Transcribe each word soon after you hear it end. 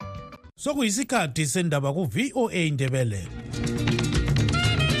Sokuyisikhathi sendaba ku VOA Indebele.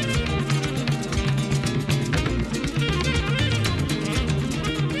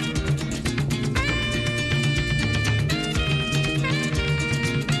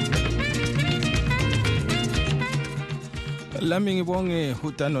 Lami ngibonge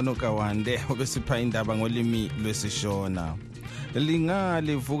uDanono Kawande obesipha indaba ngolimi lwesishona.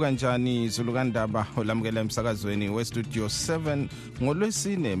 Lingalivuka njani izulu kaNdaba olamukela emsakazweni westudio 7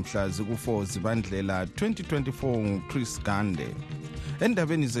 ngolwesine mhla ziku4 zibandlela 2024 Chris Gande.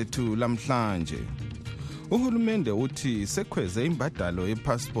 Endabeni zethu lamhlanje uhulumende uthi sekweze imbadalo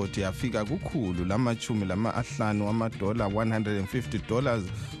yepassport yafika kukhulu lama-50 amadola $150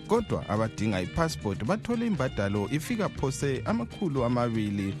 kodwa abadinga ipassport bathole imbadalo ifika phose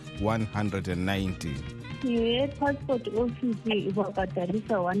 $290. Passport office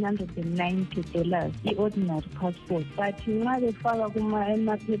ibabhadalisa $190 i-ordinary passport, but nxa befaka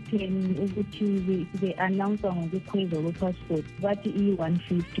emaphepheni ukuthi be-announce ngokukhweza kwe-passport bathi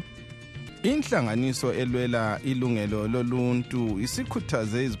i-150. Inhlanganiso elwela ilungelo loluntu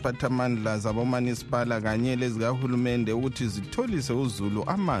isikhuthaze iziphathamandla zabomunicipal kanye lezikahulumende ukuthi zitholise uzulu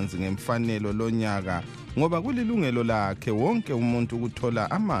amanzi ngemfanelo lonyaka ngoba kulilungelo lakhe wonke umuntu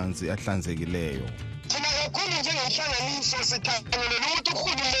ukuthola amanzi ahlanzekileyo. Thina kakhulu njengenhlanganiso sithangelele ukuthi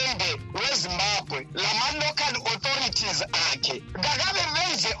uhulumende weZimbabwe lama-local authorities akhe kakabe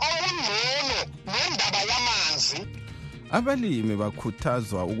benze okungcono ngendaba yamanzi. Abalimi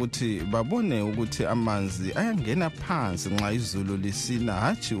bakhuthazwa ukuthi babone ukuthi amanzi ayangena phansi nxa izulu lisina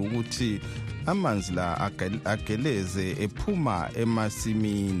hathi ukuthi amanzi la ageleze ephuma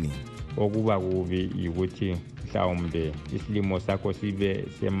emasimini. Okuba kubi ukuthi mhlawumbe isilimo sakho sibe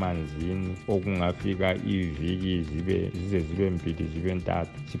semanzini okungafika iviki zibe mbili zibe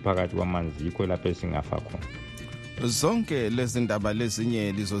ntathu siphakathi kwamanzi yikho lapho esingafa khona. Zonke lezi ndaba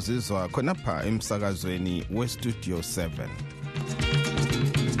lezinye lizozizwa khonapha emsakazweni westudio 7.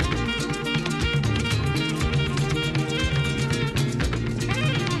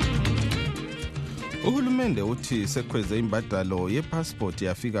 Uhulumende uthi sekweze imbadalo yepassport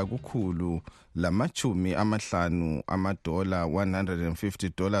yafika kukhulu lama-50 amadola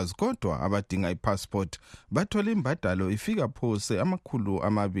 $150 kodwa abadinga ipassport bathola imbadalo ifika phose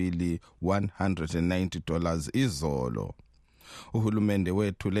 $290 izolo. Uhulumende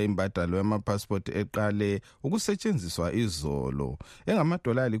wethule imbadalo yamapassport eqale ukusetshenziswa izolo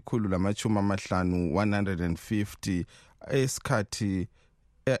engamadola $150 150 esikhathi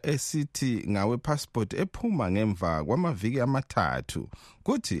esithi ngawe passport ephuma ngemva kwamaviki amathathu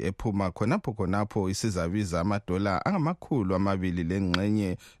kuthi ephuma khonapho isizabiza amadola $200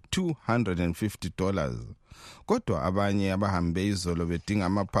 lengxenye $250 kodwa abanye abahambe izolo bedinga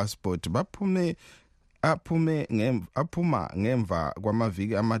amapassport aphuma ngemva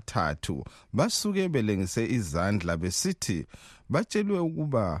kwamaviki amathathu basuke belengise izandla besithi batshelwe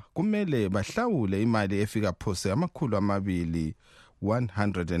ukuba kumele bahlawule imali efika phose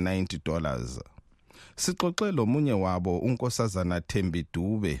 $290. Sixoxe lomunye wabo unkosazana Thembi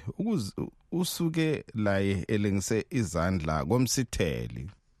Dube usuke laye elengise izandla komsitheli.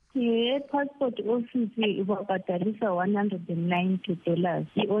 Passport office ibabhadalisa $190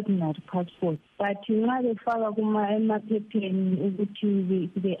 i-ordinary passport, but nxa befaka emaphepheni ukuthi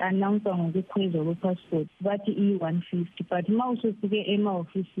be-announce ngokukhweza kwe-passport bathi i-150, but ma usufike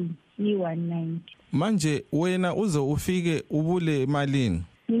ema-ofisini i-190. Manje wena uze ufike ubule malini?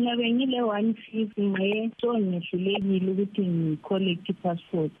 Mina bengile 150 so ngihlulekile ukuthi ngi-collect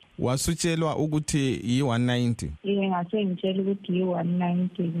i-passport. Wasutshelwa ukuthi i-190? Ngase ngitshela ukuthi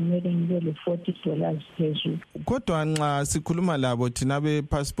i-190 kumele ngibele $40 phezulu. Kodwa nxa sikhuluma labo thina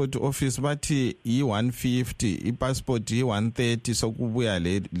be-passport office bathi i-150, i-passport i-130 sokubuya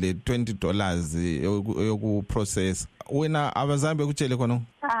le $20 yokuprocess. Wena abazambe kutshele khona?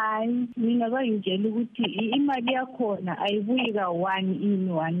 Hayi, mina bayitshela ukuthi imali yakhona ayibuyi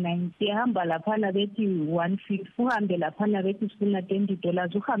ka-190. Ihamba laphana bethi 150, uhambe laphana bethi sifuna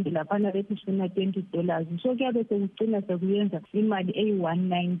 $20, uhambe laphana bethi sifuna $20. So kuyabe sekucina sekuyenza imali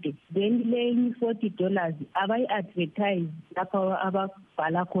eyi-190. Then le $40 abayi-advertise lapha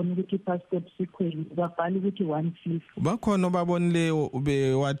ababhala khona ukuthi i-passport sikhweli, babhala ukuthi 150. Bakhona babonileyo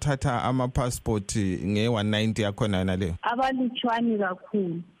bewathatha ama-passport nge-190 yakhona yona leyo?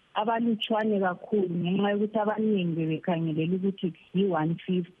 Abalutshwane kakhulu ngenxa yokuthi abaningi bebekhangelela ukuthi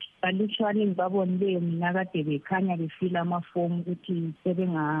yi-150. balutshwane ngibabonileyo mina kade bekhanya befila amafomu ukuthi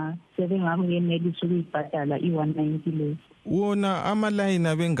sebengangenelisa ukuyibhadala i-190 leyo. Wona amalayini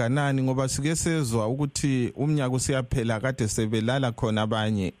abenganani ngoba sike sezwa ukuthi umnyaka usiyaphela kade sebelala khona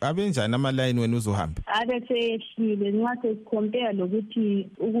abanye. Abenjani amalayini wena uzohamba? Abe seyehlile nxa sesicompare lokuthi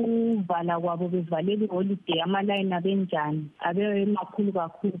ukuvala kwabo bevalela iholiday amalayini abenjani abe makhulu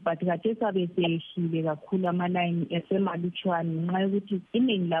kakhulu but kade sabe seyehlile kakhulu amalayini esemalutshwane ngenxa yokuthi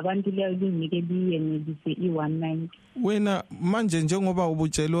iningi labantu leyo lingeke liyenelise i-190. Wena manje njengoba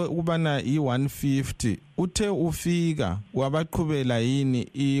ubutshelwe ukubana i-150 uthe ufika wabaqhubela yini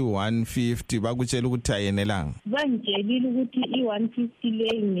i-150 bakutshela ukuthi ayenelanga? Bantshelile ukuthi i-150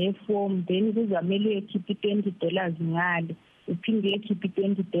 leyi ngeform then kuzamele uyekhipha $20 ngale uphinde uyekhipha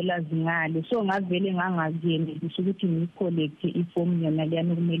 $20 ngale so ngavele ngangakuyenelisa ukuthi ngiyicollect iform yona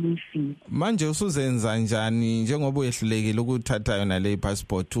leyana kumele uyifike. Manje usuzenza njani njengoba uyehlulekile ukuthatha yona le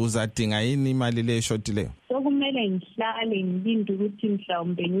passport uzadinga yini imali le short leyo? Sokumele ngihlale ngilinde ukuthi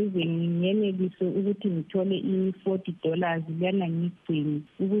mhlawumbe ngize ngingenelise ukuthi ngithole i-$40 lena ngigcine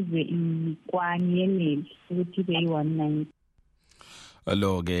ukuze ikwanyenele ukuthi beyi-190.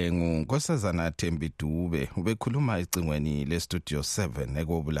 Alo-ke nguNkosazana Thembi Dube ubekhuluma ecingweni leStudio 7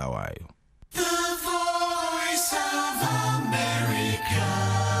 ekobulawayo. The Voice of America,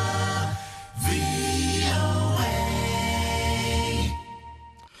 VOA.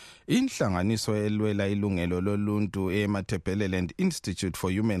 Inhlanganiso elwela ilungelo loluntu eMatabeleland Institute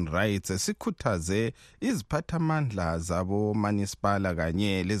for Human Rights sikhuthaze iziphathamandla zabo municipal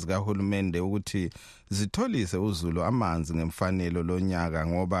kanye lezikahulumende ukuthi zitholise uzulu amanzi ngemfanelo lonyaka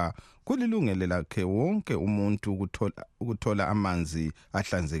ngoba kulilungelo lakhe wonke umuntu ukuthola amanzi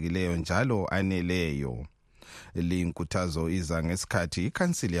ahlanzekileyo njalo aneleyo. Linkuthazo iza ngesikhathi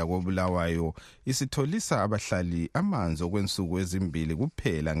ikhansili yakobulawayo isitholisa abahlali amanzi okwensuku ezimbili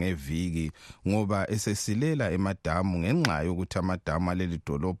kuphela ngeviki ngoba esesilela emadamu ngenxa yokuthi amadamu aleli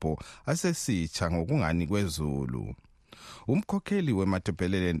dolobho asesitsha ngokungani kwezulu. Umkhokheli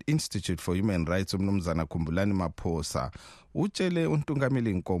weMatabeleland Institute for Human Rights umnumzana Khumbulani Maphosa utshele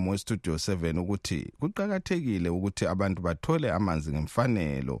uNtungameli Nkomo weStudio 7 ukuthi kuqhakathekile ukuthi abantu bathole amanzi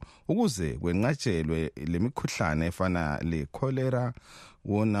ngemfanelo ukuze kwenqatshelwe lemikhuhlane efana le-cholera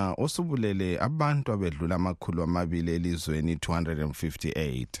wona osubulele abantu abedlula 200 elizweni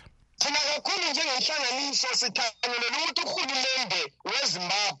 258. Thina kakhulu njengenhlanganiso sithangelele ukuthi uhulumende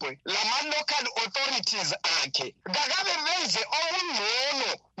weZimbabwe lama-local authorities akhe kakabe benze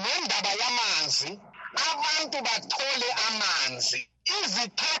okungcono ngendaba yamanzi abantu bathole amanzi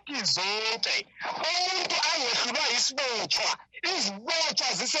izikhathi zonke umuntu angehlulwa isibotshwa izibotshwa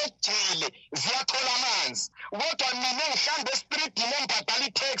zisejele ziyathola amanzi kodwa mina ngihambe estreetini ngibhadala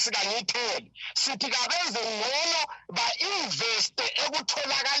itax kangiyitholi sithi kabenze ngcono ba-investe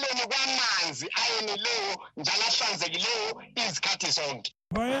ekutholakaleni kwamanzi ayeneleyo njalo ahlanzekileyo izikhathi zonke.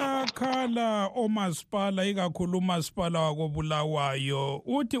 Bayakhala omasipala ikakhulu umasipala wakobulawayo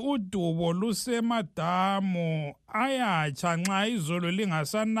uthi udubo lusemadamu ayatsha nxa izulu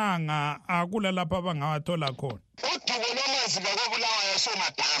lingasananga akula lapha abangawathola khona. Udubo lwamanzi kwakobulawayo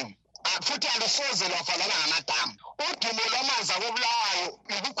somadamu futhi alusoze lwavalana ngamadamu. Udubo lwamanzi akobulawayo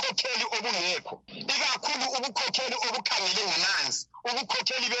ubukhokheli obungekho ikakhulu ubukhokheli obukhangele ngamanzi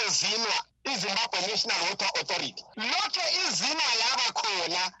ubukhokheli bezinwa iZimbabwe National Water Authority. Lokho izinwa yaba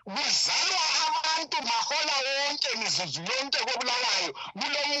khona kuzalwa abantu mahola wonke mizuzu yonke kobulawayo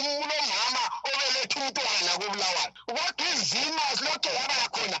kulomama obelethe umntwana kobulawayo kodwa izinwa lokho yaba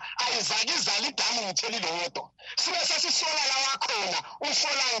khona ayizakizala idamu ngitheli lodwa sibe sesisola lawa khona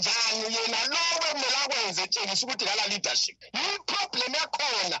usola njani yena lowe kumele akwenze tshengisa ukuthi ngala leadership i-problem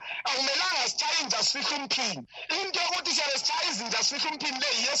yakhona akumelanga sichallenja sifihla umphini into yokuthi siyasichala izinja sifihla umphini le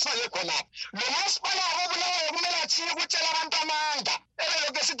yesifake khona lo masipala wakobulawayo kumele achiye ukutshela abantu amanga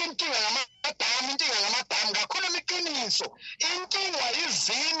elokhu sithi inkinga ngamadamu kakhulu iqiniso inkinga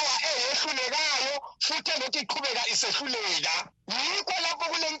izinwa eyehlulekayo futhi lokhu iqhubeka isehluleka yikho lapho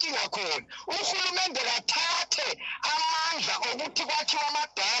kunenkinga khona uhulumende kathathe amandla ukuthi kwakhiwa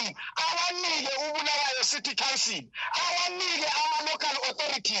amadamu awanike ubulawayo city council awanike ama-local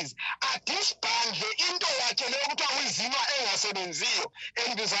authorities adisbhandle into yakhe leyo ukuthi akuyizinwa engasebenziyo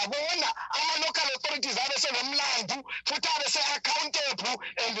and uzabona ama-local authorities abesenomlandu futhi abese-accountable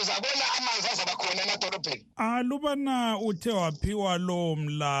and uzabona amanzi azaba khona emadolobheni. Alubana uthe waphiwa lowo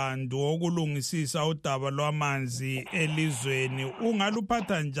mlandu wokulungisisa udaba lwamanzi elizweni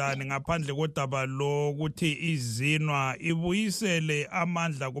ungaluphatha njani ngaphandle kodaba lokuthi izinwa ibuyisele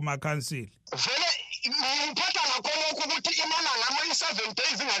amandla kumakhansili? Vele ngiphatha ngakho ukuthi imana ngama 7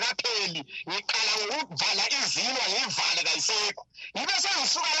 days ingakapheli ngiqala ngokuvala izilwa ngivale kayisekho ngibe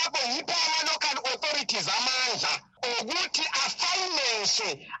sengisuka lapho ngipha ama-local authorities amandla ukuthi afinance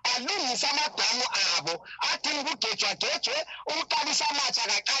alungise amadamu abo adinga ukugejwagejwe ukuqalisa amatsha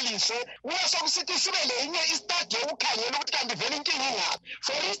kaqaliswe kube sokusithi sibe lenye istadi yokukhangela ukuthi kanti vele inkinga ingaphi.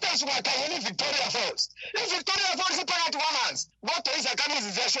 For instance ungakhangela i-Victoria Falls iphakathi kwamanzi kodwa izakhamizi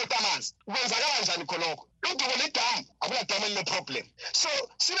ziyashota amanzi kwenzakala kanjani khonokho udubo ledamu akuladamu eline-problem. So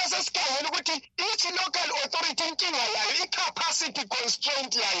sibe sesikhangela ukuthi each local authority inkinga yayo i-capacity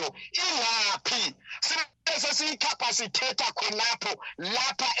constraint yayo ingaphi sibe sesiyicapacitata khonapho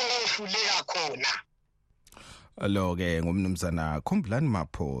lapha eyehluleka khona. Lo-ke ngumnumzana Khumbulani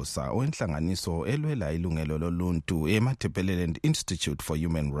Maphosa owenhlanganiso elwela ilungelo loluntu eMatabeleland Institute for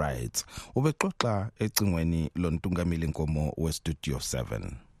Human Rights ubexoxa ecingweni lontungameli Nkomo weStudio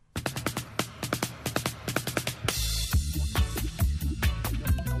 7.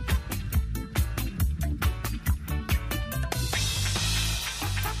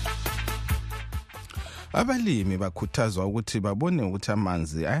 Abalimi bakhuthazwa ukuthi babone ukuthi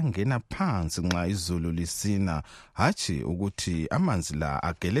amanzi ayangena phansi nxa izulu lisina hathi ukuthi amanzi la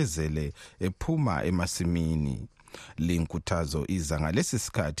agelezele ephuma emasimini. Linkuthazo iza ngalesi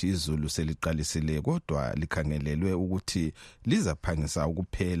sikhathi izulu seliqalisile kodwa likhangelelwe ukuthi lizaphangisa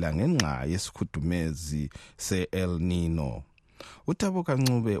ukuphela ngenxa yesikhudumezi se-El Nino. Uthabo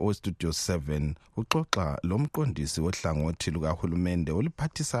Kancube oStudio 7 uxoxa lomqondisi wohlangothi lukahulumende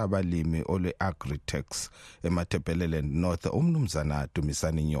oluphathisa abalimi olwe-Agritex eMatabeleland North umnumzana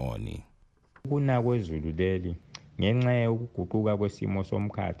Dumisani Nyoni. Kuna kwezulu leli ngenxa yokuguquka kwesimo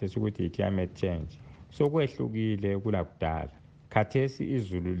somkhathi sokuthi climate change sokwehlukile kulakudala. Khathesi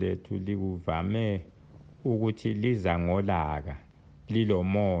izulu lethu likuvame ukuthi liza ngolaka,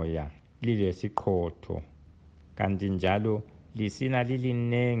 lilomoya, lilesiqhotho, kanti njalo lisina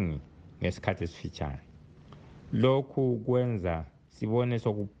lilinengi ngesikhathi esifitshane. Lokhu kwenza sibone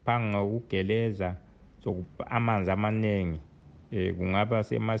sokuphanga ukugeleza amanzi amanengi kungaba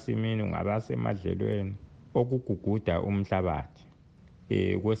semasimini kungaba semadlelweni okuguguda umhlabathi.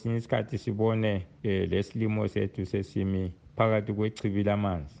 Kwesinye isikhathi sibone lesilimo sethu sesimi phakathi kwechibi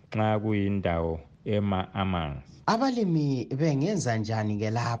lamanzi nxa kuyindawo ema amanzi. Abalimi bengenza njani ke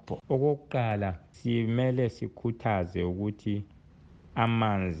lapho? Okokuqala simele sikhuthaze ukuthi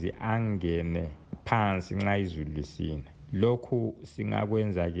amanzi angene phansi nxa izulu lisina. Lokhu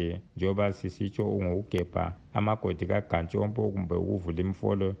singakwenza ke njoba sisitsho ngokugebha amagodi kagantshompo kumbe ukuvula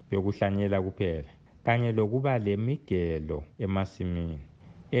imfolo yokuhlanyela kuphela. Kanye lokuba lemigelo emasimini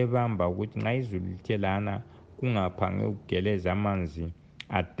ebamba ukuthi nxa izulu lithe lana kungaphange ukugeleza amanzi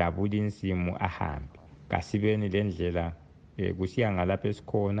adabula insimu ahambe. Kasibeni lendlela kusiya ngalapho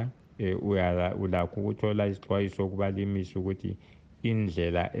esikhona ulakho ukuthola isixwayiso kubalimisi ukuthi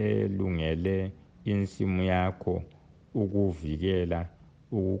indlela elungele insimu yakho ukuvikela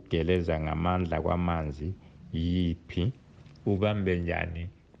ukugeleza ngamandla kwamanzi yiphi, ubambe njani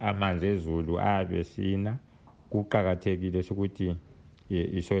amanzi ezulu abesina. Kuqakathekile ukuthi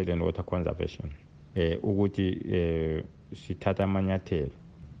i-soil and water conservation ukuthi sithatha amanyathelo.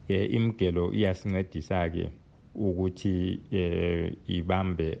 Imigelo iyasincedisa ke ukuthi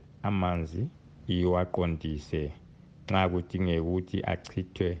ibambe amanzi iwaqondise nxa kudingeka ukuthi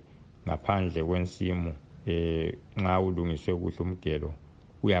achithwe ngaphandle kwensimu. Nxa ulungiswe kuhle umgelo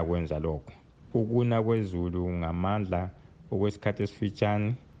uyakwenza lokho. Ukuna kwezulu ngamandla okwesikhathi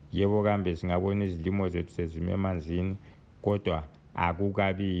esifitshane yebo kambe singabona izilimo zethu sezime emanzini kodwa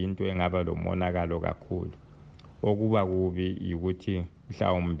akukabi into engaba lomonakalo kakhulu. Okuba kubi ukuthi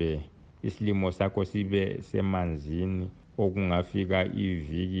mhlawumbe isilimo sakho sibe semanzini okungafika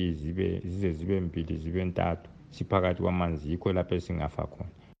iviki zibe 2 zibe 3 siphakathi kwamanzi yikho lapho singafa khona.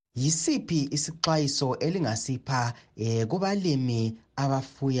 Yisiphi isixwayiso elingasipha kubalimi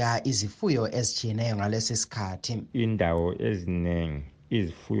abafuya izifuyo ezitshiyeneyo ngalesi sikhathi? Indawo eziningi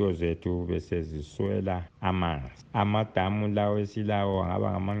izifuyo zethu bese ziswela amanzi. Amadamu lawo esilawo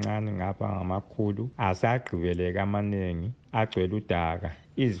ngaba ngamancane ngapha ngamakhulu asagqibeleka amaningi agcwele udaka.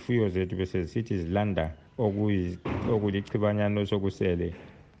 Izifuyo zethu bese zisithi zilanda okulichibanyana sokusele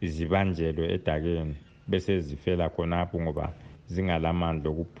zibanjelwe edakeni bese zifela khonapho ngoba zingalamandla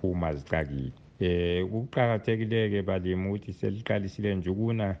okuphuma zicakile. Kuqakathekile balimi ukuthi seliqalisile nje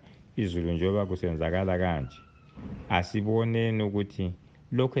ukuna izulu njengoba kusenzakala kanje asiboneni ukuthi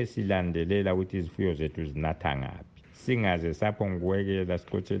lokho esilandelela ukuthi izifuyo zethu zinatha ngaphi. Singaze sapho ngikuwekela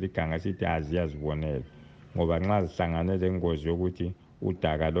sixotshela iganga sithi aziyazibonela ngoba nxa zihlangane lengozi yokuthi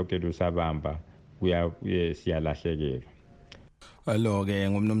udaka lokho lusabamba siyalahlekelwa. Alo-ke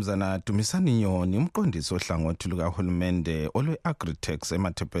ngumnumzana Dumisani Nyoni, umqondisi ohlangothi lukahulumende olwe-Agri-Tex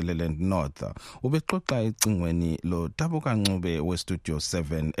eMatabeleland North, ubexoxa ecingweni lo Dabuka Ncube weStudio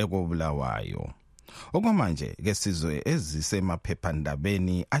 7 eKobulawayo. Okwamanje ke sizwe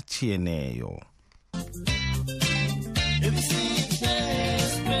ezisemaphephandabeni achiyeneyo.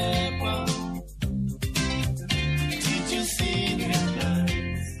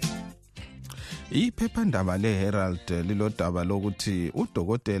 Iphephandaba leHerald lilodaba lokuthi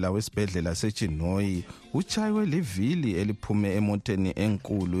udokotela wesibhedlela seChinoyi uchaywe livili eliphume emoteni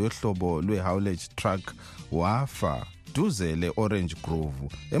enkulu yohlobo lwehaulage truck wafa duze leOrange Grove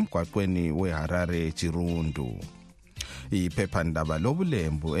emgwaqweni weHarare Chirundu. Iphephandaba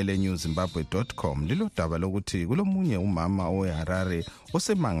lobulembu eleNewZimbabwe.com lilodaba lokuthi kulomunye umama oweHarare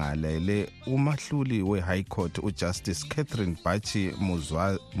osemangalele umahluli weHigh Court uJustice Catherine Bachi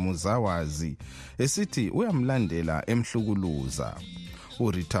Muzawazi esithi uyamlandela emhlukuluza.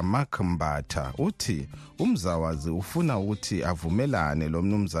 uRita Mbatha uthi umzawazi ufuna ukuthi avumelane lo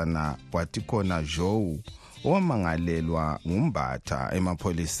mnumzana kwathi khona Joe owamangalelwa ngumbatha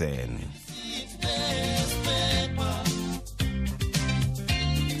emapholiseni.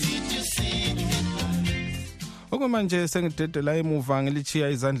 Okwamanje sengidedela emuva ngilichiya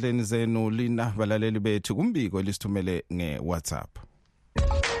izandleni zenu lina balaleli bethu kumbiko elisithumele ngeWhatsApp.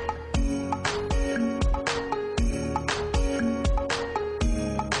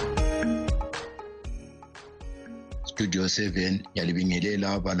 Studio 7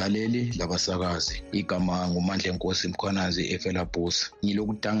 yalibingelela abalaleli labasakazi. Igama nguMandla Nkosi Mkhwanazi eFelabus.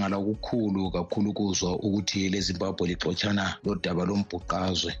 Ngilokudangala okukhulu kakhulu kuzwa ukuthi leZimbabwe lixoxana lodaba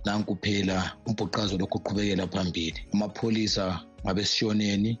lombhuqazwe. Nanku phela umbhuqazwe lokuqhubekela phambili. Amapholisa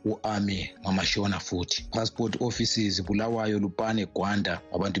ngabesishoneni, uArmy ngamashona futhi. Passport offices Bulawayo, Lupane, Gwanda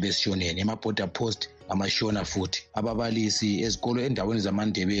abantu besishoneni. Ema-border post amashona futhi. Ababalisi ezikolo endaweni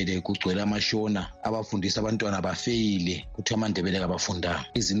zamaNdebele kugcwele amashona. Abafundisa abantwana bafeyile kuthi amaNdebele kabafundanga.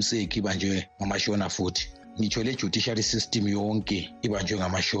 Izimseki ibanjwe ngamashona futhi. Ngitsho le judiciary system yonke ibanjwe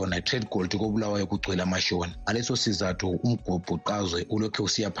ngamashona. Trade gold koBulawayo kugcwele amashona. Ngaleso sizathu umgobhuqazwe ulokhu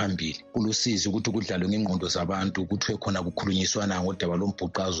usiya phambili. Kulusizi ukuthi kudlalwe ngengqondo zabantu kuthiwe khona kukhulunyiswana ngodaba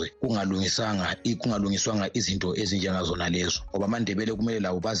lombhuqazwe kungalungiswanga izinto ezinjengazona lezo. Ngoba amaNdebele kumele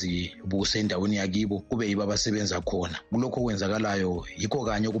lawo bazibuse endaweni yakibo kube yibo abasebenza khona. Kulokho kwenzakalayo yikho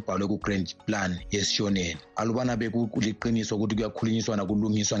kanye okubhalwe ku-grand plan yesishoneni. Alubana bekuliqiniso ukuthi kuyakhulunyiswana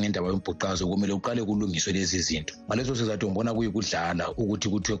kulungiswa ngendaba yombhuqazwe kumele uqale kulungiswe lezi zinto. Ngaleso sizathu ngibona kuyikudlala ukuthi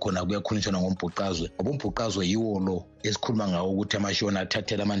kuthiwe khona kuyakhulunyiswana ngombhuqazwe. Ngoba umbhuqazwe yiwo lo esikhuluma ngawo ukuthi amashona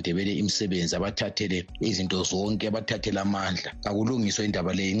athathele amaNdebele imisebenzi, abathathele izinto zonke, abathathele amandla. Akulungiswa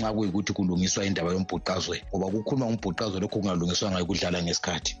indaba le nxa kuyikuthi kulungiswa indaba yombhuqazwe. Ngoba kukhuluma ngombhuqazwe lokho kungalungiswanga ukudlala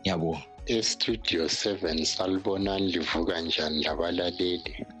ngesikhathi. Ngiyabonga. Studio 7 salibonani livuka njani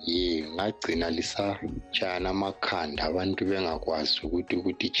labalaleli. Ngagcina lisatshana amakhanda abantu bengakwazi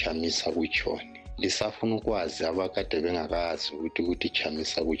ukuthi chamisa kutshone. Lisafuna ukwazi abakade bengakazi ukuthi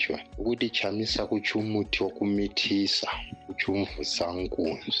chamisa kutshone. Ukuthi chamisa kutsho umuthi wokumithisa, kutsho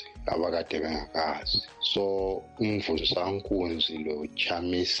umvusankunzi abakade bengakazi. So umvusankunzi lo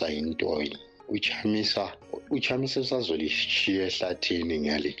chamisa intoyi. Uchamisa usazolishiya ehlathini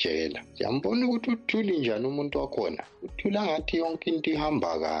ngiyalitshela. Yambona ukuthi uthuli njani umuntu wakhona. Uthula ngathi yonke into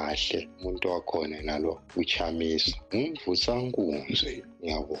ihamba kahle. Umuntu wakhona nalo uchamisa. Umvusankunzi.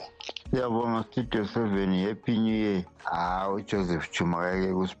 Ngiyabonga. Siyabonga Studio 7 Happy New Year. uJoseph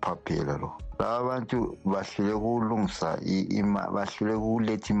Chumake kusiphaphela lo. Laba bantu bahlule kulungisa bahlule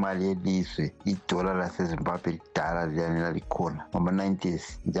kuletha imali yelizwe idola laseZimbabwe lidala liyanela likhona ngama-90s.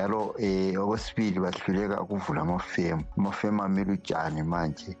 Njalo okwesibili bahluleka ukuvula amafemu amele utshani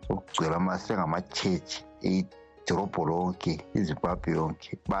manje okugcwele amasengama-church idorobho lonke iZimbabwe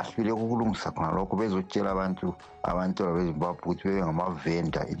yonke. Bahlule ukulungisa khona lokho bezotshela abantu beZimbabwe ukuthi bebe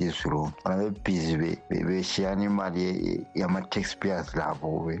ngamavenda ilizwe lonke. Bebhizi beshiyana imali yama-taxpayers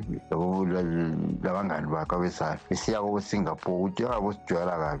labo labangani bakho abesayo besiya koSingapore ukuthi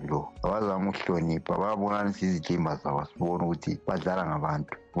abosijwayela kabi lo. Abazama ukuhlonipha babonanisa izidimba zabo sibona ukuthi badlala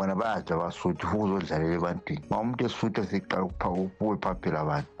ngabantu. Bona bayaja basuthi ukuzodlalela ebantwini. Umuntu esutha seqala ukuphaphela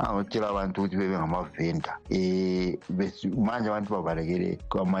abantu. Angotshela abantu ukuthi bebe ngamavenda. Manje abantu babalekele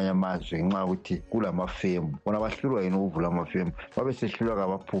kwamanye amazwe ngenxa ukuthi kulamafemu. Bona bahlulwa yini ukuvula amafemu. Babe sehlulwa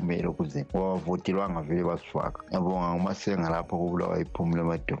kabaphumele ukuze bavotelwanga vele basifaka. Ngiyabonga nguMasenga lapho koBulawayo iphumule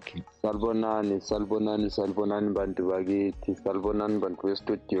emadokeni. Salibonani bantu bakithi. Salibonani bantu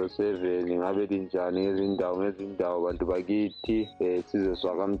beStudio 7. Ngabe linjani ngezindawo bantu bakithi.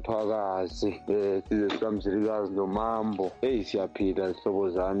 Sizezwakala kamthwakazi size sikamzilikazi nomambo siyaphila zihlobo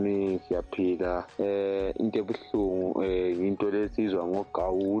zami siyaphila into ebuhlungu into lesizwa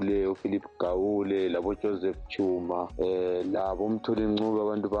ngogawule uPhilip Gawule labo Joseph Chuma labo umthole incuba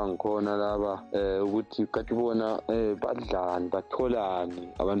abantu bangikhona laba ukuthi kathi bona badlani batholani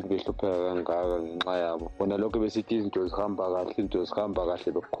abantu behlupheka kangaka ngenxa yabo bona lokho besithi izinto zihamba kahle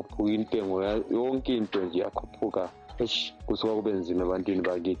lokukhuphuka intengo yonke into nje yakhuphuka kusuka kube nzima ebantwini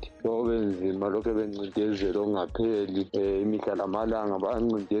bakithi kube nzima lokho bencindezelo okungapheli imihla lamalanga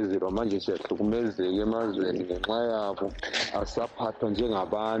bancindezelwa manje siyahlukumezeka emazweni ngenxa yabo asaphathwa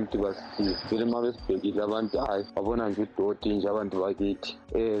njengabantu basivele uma besibhekile abantu hayi babona nje udoti nje abantu bakithi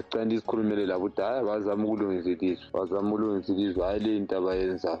cela isikhulumele labo ukuthi hayi bazama ukulungiselizwa hayi le nto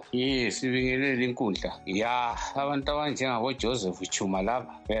abayenzayo sibingelela inkundla abantu abanjengabo Joseph Chuma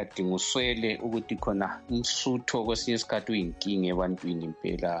laba bayadinga uswele ukuthi khona umsutho kwesinye isikhathi uyinkinga ebantwini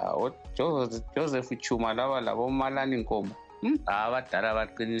impela Joseph Chuma labo Malani Nkomo abadala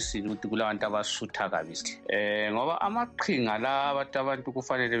baqinisile ukuthi kulabantu abasutha kabisi ngoba amaqhinga la abantu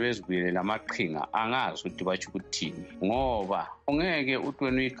kufanele bezibuyele lamaqhinga angazi ukuthi batsho ukuthini ngoba ungeke uthi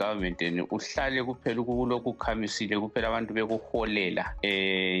wena uyigovernment uhlale kuphela ukulokhu ukhamisile kuphela abantu bekuholela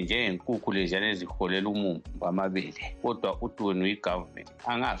njengenkukhu leziyana eziholela umumbu wamabele kodwa uthi wena uyigovernment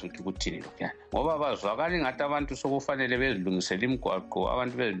angazi ukuthi ukuthini lokhuyana ngoba bazwakala ingathi abantu sokufanele bezilungisele imigwaqo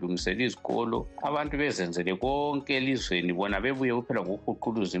abantu bezilungisele izikolo abantu bezenzele konke elizweni bona bebuye kuphela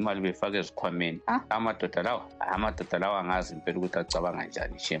ngokuhuquluza imali befake ezikhwameni amadoda lawa angazi impela ukuthi acabanga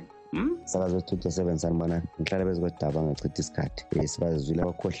njani shema sakazi wethu sebenzani ngihlala bezikodaba ngachitha isikhathi sibazwile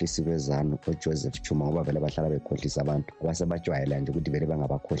abakhohlisi bezanu oJoseph Chuma ngoba vele bahlala bekhohlisa abantu abasebajwayela nje ukuthi vele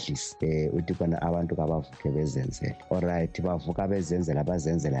bangabakhohlisi uthi khona abantu kabavuke bezenzele alright bavuka bezenzela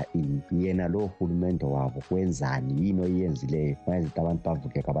bazenzela ini yena lo hulumende wabo wenzani yini oyenzileyo bayenza abantu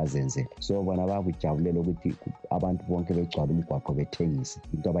bavuke kabazenzele so bona babujabulela ukuthi abantu bonke begcwala umgwaqo bethengise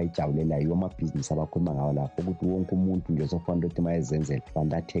into abayijabulelayo yomabhizinisi abakhuluma ngawo lapho ukuthi wonke umuntu nje sokufanele ukuthi mayezenzele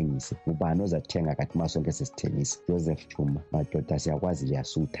bandathengisa ubani ozathenga kathi masonke sesithengisa Joseph Chuma madoda siyakwazi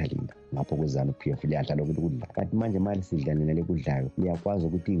liyasutha lina ngapho kwezanu PF liyadlala ukuthi kudla kanti manje mali sidlanela lekudlayo liyakwazi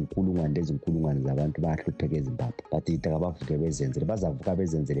ukuthi izinkulungwane zabantu bayahlupheka eZimbabwe bathi kabavuke bezenzele bazavuka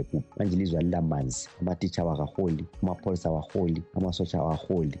bezenzele kuphi manje ilizwe lilamanzi amatitsha wakaholi amapholisa waholi amasotsha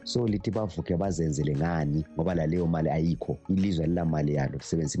waholi so lithi bavuke bazenzele ngani ngoba laleyo mali ayikho ilizwe lilamali yalo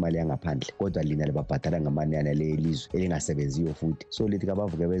lisebenzisa imali yangaphandle kodwa lina libabhadala ngamani yana le ilizwe elingasebenziyo futhi so lithi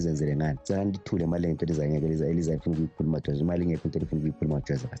kabavuke bezenzele ngani cela ndithule imali ngento elizayifuna ukuyikhuluma Joseph imali ngekho into elifuna ukuyikhuluma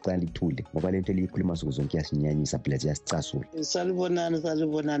Joseph cela ndithule ngoba lento eliyikhuluma suku zonke yasinyanyisa phela yasicasula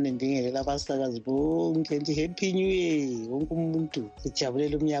salibonani ndingelela abasakazi bonke nje happy new year wonke umuntu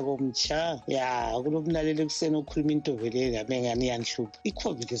sijabulela umnyaka omtsha kulomlaleli Ekuseni okhuluma into vele ngani yanhlupha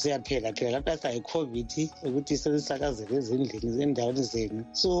iCovid seyaphela phela lapha sayiCovid ukuthi sesisakazele ezindlini zendaweni zenu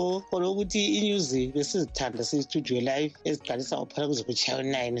so ukuthi inews besizithanda sistudio live eziqalisa uphela kuze kuchaya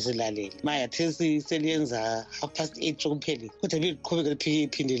 9 silalele mayathesi seliyenza 8:30 kuphela kodwa beliqhubeka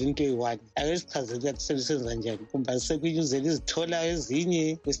liphindele into eyi1 ake sichazele ukuthi selisenza njani kumbe sekunews elizithola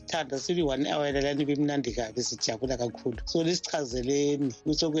ezinye besithanda sili 1 hour lalani bemnandi kabi sijabula kakhulu so lisichazeleni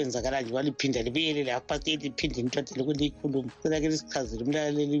kusokwenzakalani nje waliphinda libiyelele 8:30 liphinde intwathele kulikhuluma selake lisichazele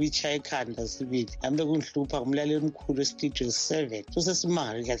umlaleli bichaya ekhanda sibili hambe kunhlupha kumlaleli omkhulu estudio 7 so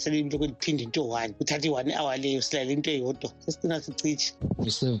sesimangala ngaselibile kuliphinda into 1 uthatha i1 hour leyo silalela into eyodwa sesicina sicithi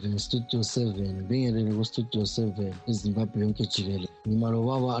 7 studio 7 bingelele ku studio 7 eZimbabwe yonke jikelele ngimalo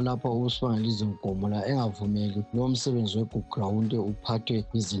baba lapha uSibangelize Nkomo la engavumeli lo msebenzi weground uphathwe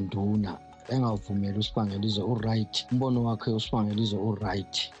izinduna engavumeli uSibangelize uright umbono wakhe uSibangelize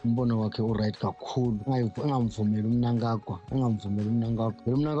uright kakhulu engamvumeli umnankagwa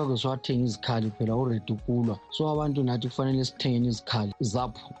umnankagwa swathenga izikhali phela uready ukulwa so abantu nathi kufanele sithengeni izikhali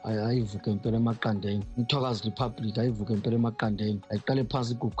zapho ayivuke impela emaqandeni Mthwakazi Republic ayivuke impela emaqandeni ayiqale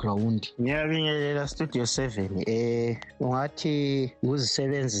phansi kuground ngiyabingelela studio 7 ungathi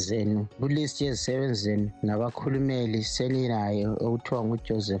kuzisebenzi zenu kulist yezisebenzi zenu nabakhulumeli selinayo okuthiwa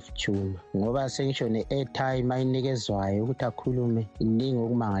nguJoseph Chuma ngoba sengisho ne-airtime ayinikezwayo ukuthi akhulume iningi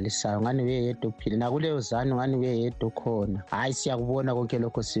okumangalisayo ngani uyedwa uphile nakuleyo zanu ngani uyedwa khona hayi siyakubona konke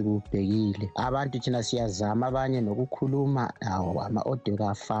lokho sikubhekile abantu thina siyazama abanye nokukhuluma ama-audio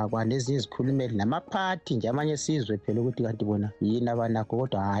kafakwa nezinye izikhulumeli namaphathi nje amanye sizwe phela ukuthi kanti bona yini abanakho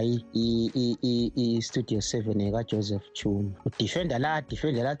kodwa hayi i-studio 7 kaJoseph Chuma udefender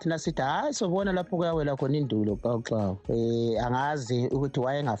la thina sithi hayi sobona lapho kuyawela khona indulo xawu angazi ukuthi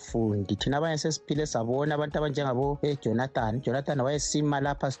wayengafundi thina abanye sesiphile sabona abantu abanjengabo Jonathan wayesima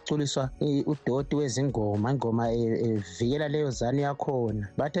lapha siculiswa udoti wezingoma ingoma evikela leyo zanu yakhona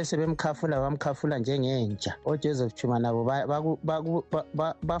bathe sebemkhafula bamkhafula njengenja oJoseph Chuma nabo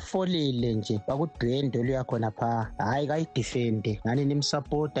bafolile nje bakudwendo luyakhona pha hayi kayidefende ngani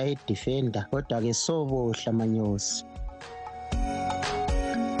nimsupporta edefender kodwa ke sobohla manyosi.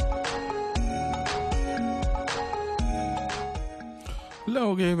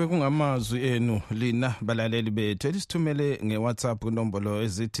 Lawo ke bekungamazwi enu lina balaleli bethu elisithumele ngeWhatsApp kunombolo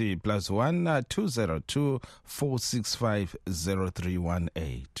ezithi +1 202 465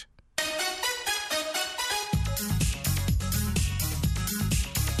 0318.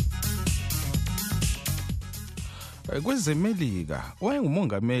 KwezeMelika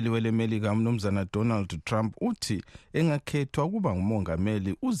wayengumongameli weleMelika umnumzana Donald Trump uthi engakhethwa kuba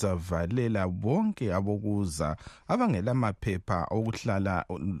ngumongameli uzavalela bonke abokuza abangela maphepha okuhlala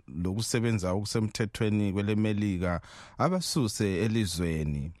lokusebenza okusemthethweni kweleMelika abasuse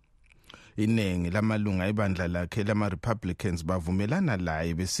elizweni. Inengi lamalunga ebandla lakhe lama-Republicans bavumelana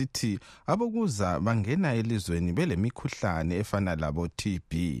laye besithi abokuza bangena elizweni belemikhuhlane efana labo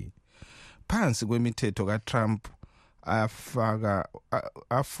TB. Phansi kwemithetho kaTrump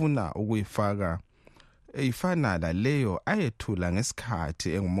afuna ukuyifaka efana laleyo ayethula ngesikhathi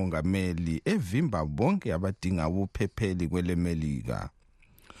engumongameli evimba bonke abadinga ubuphepheli kweleMelika.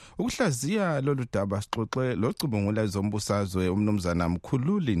 Ukuhlaziya lolu daba sixoxe locubungula ezombusazwe umnumzana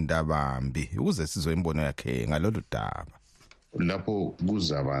Mkhululi Indaba ukuze sizwe imbono yakhe ngalolu daba. Lapho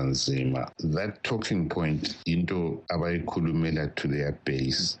kuzaba nzima that talking point into abayikhulumela to their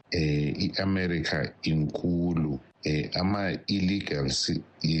base iAmerica inkulu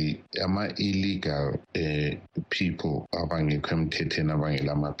ama-illegal people abangekho emthethweni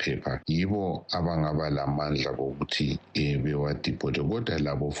abangela maphepha yibo abangaba lamandla bokuthi bewadiphote kodwa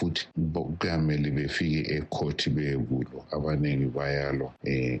labo futhi kuyamele befike ecourt bekulo abaningi bayalo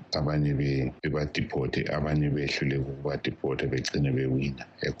abanye bebadiphote abanye behlule ukubadiphote begcine bewina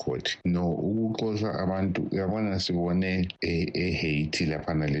ecourt no ukuxoshwa abantu yabona sibone eHaiti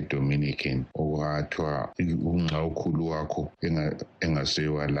lapha nale Dominican okwathiwa ukhulu wakho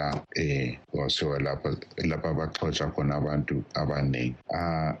engasewa la wasewa lapha baxoxa khona abantu abaningi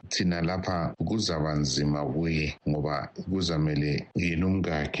thina lapha kuzaba nzima kuye ngoba kuzamele yena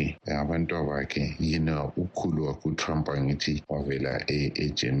umkakhe abantu abakhe yena ukhulu wakhe uTrump angithi wavela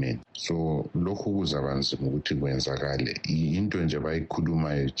eGermany so lokhu kuzaba nzima ukuthi kwenzakale into nje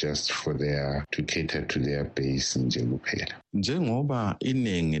bayikhulumayo just for to cater to their base nje kuphela. Njengoba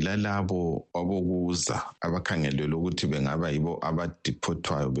iningi lalabo abokuza abakhangelelwe ukuthi bengaba yibo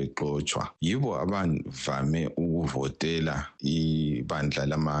abadiphothwayo bexoshwa yibo abavame ukuvotela ibandla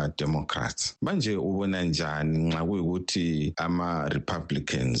lama-Democrats. Manje ubona njani nxa kuyikuthi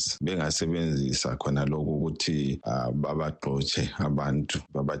ama-Republicans bengasebenzisa khona lokhu ukuthi babaxotshe abantu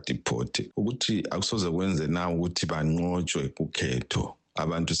babadiphote ukuthi akusoze kwenze na ukuthi banqotshwe kukhetho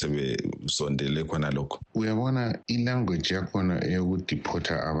abantu sebesondele khona lokho? Uyabona ilanguage yakhona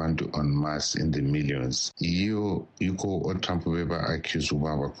eyokudiphotha abantu en masse in the millions yikho oTrump beba-accuse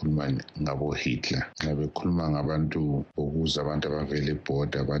ukuba bakhuluma ngabo Hitler bekhuluma ngabantu bokuza abantu abavele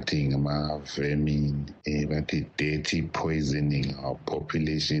eborder bathi ngama-vermin bathi dirty poisoning our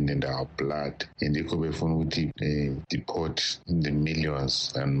population and our blood and yikho befuna ukuthi deport in the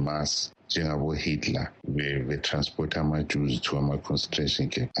millions en masse njengabo Hitler be-transport ama-Jews to ama-concentration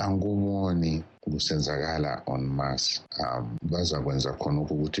camp. Anguboni kusenzakala on mass bazakwenza khona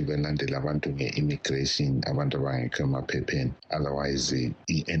ukuthi belandele abantu nge-immigration abantu abangekho emaphepheni otherwise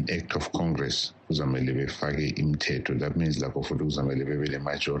an act of Congress kuzamele befake imithetho that means lapho futhi kuzamele bebe le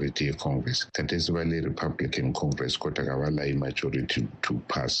majority e-Congress kanti esibale Republican Congress kodwa kabala i-majority to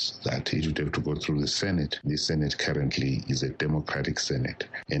pass that it would have to go through the Senate. The Senate currently is a Democratic Senate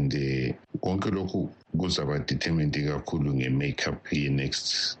and konke lokhu kuzaba determined kakhulu nge-makeup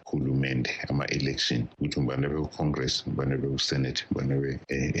ye-next khulumende ama-election ukuthi ubani beku-Congress ubani beku-Senate ubani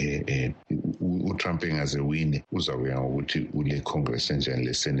uTrump engaze wine uzawuya ngokuthi ule Congress enjani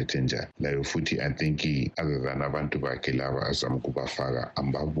le Senate enjani layo futhi I think other than abantu bakhe laba azama ukubafaka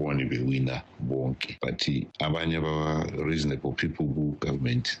ambaboni bewina bonke but abanye aba-reasonable people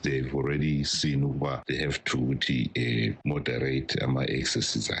ku-government they've already seen ukuba they have to ukuthi moderate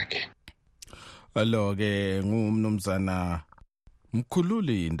ama-excesses akhe. Alo ke ngumnumzana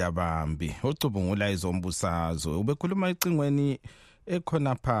Mkhululi Indaba ocubungula ezombusazwe ubekhuluma icingweni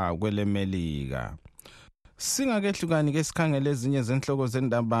ekhona pha kweleMelika. Singakehlukani ke sikhangele ezinye zenhloko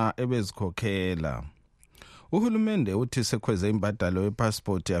zendaba ebezikhokhela. Uhulumende uthi sekweze imbadalo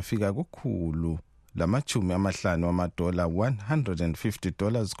yepassport yafika kukhulu $50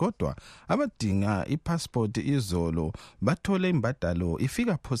 $150 kodwa abadinga ipassport izolo bathole imbadalo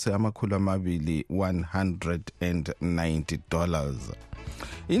ifika phose $290.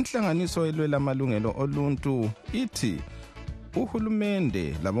 Inhlanganiso elwela amalungelo oluntu ithi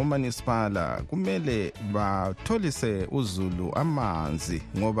uhulumende labomanisipala kumele batholise uZulu amanzi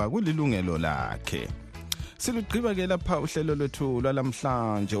ngoba kulilungelo lakhe. Silugqiba ke lapha uhlelo lwethu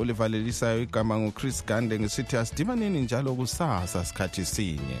lwalamhlanje olivalelisayo igama nguChris Gande ngisithi asidibaneni njalo kusasa sikhathi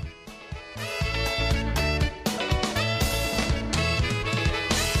sinye.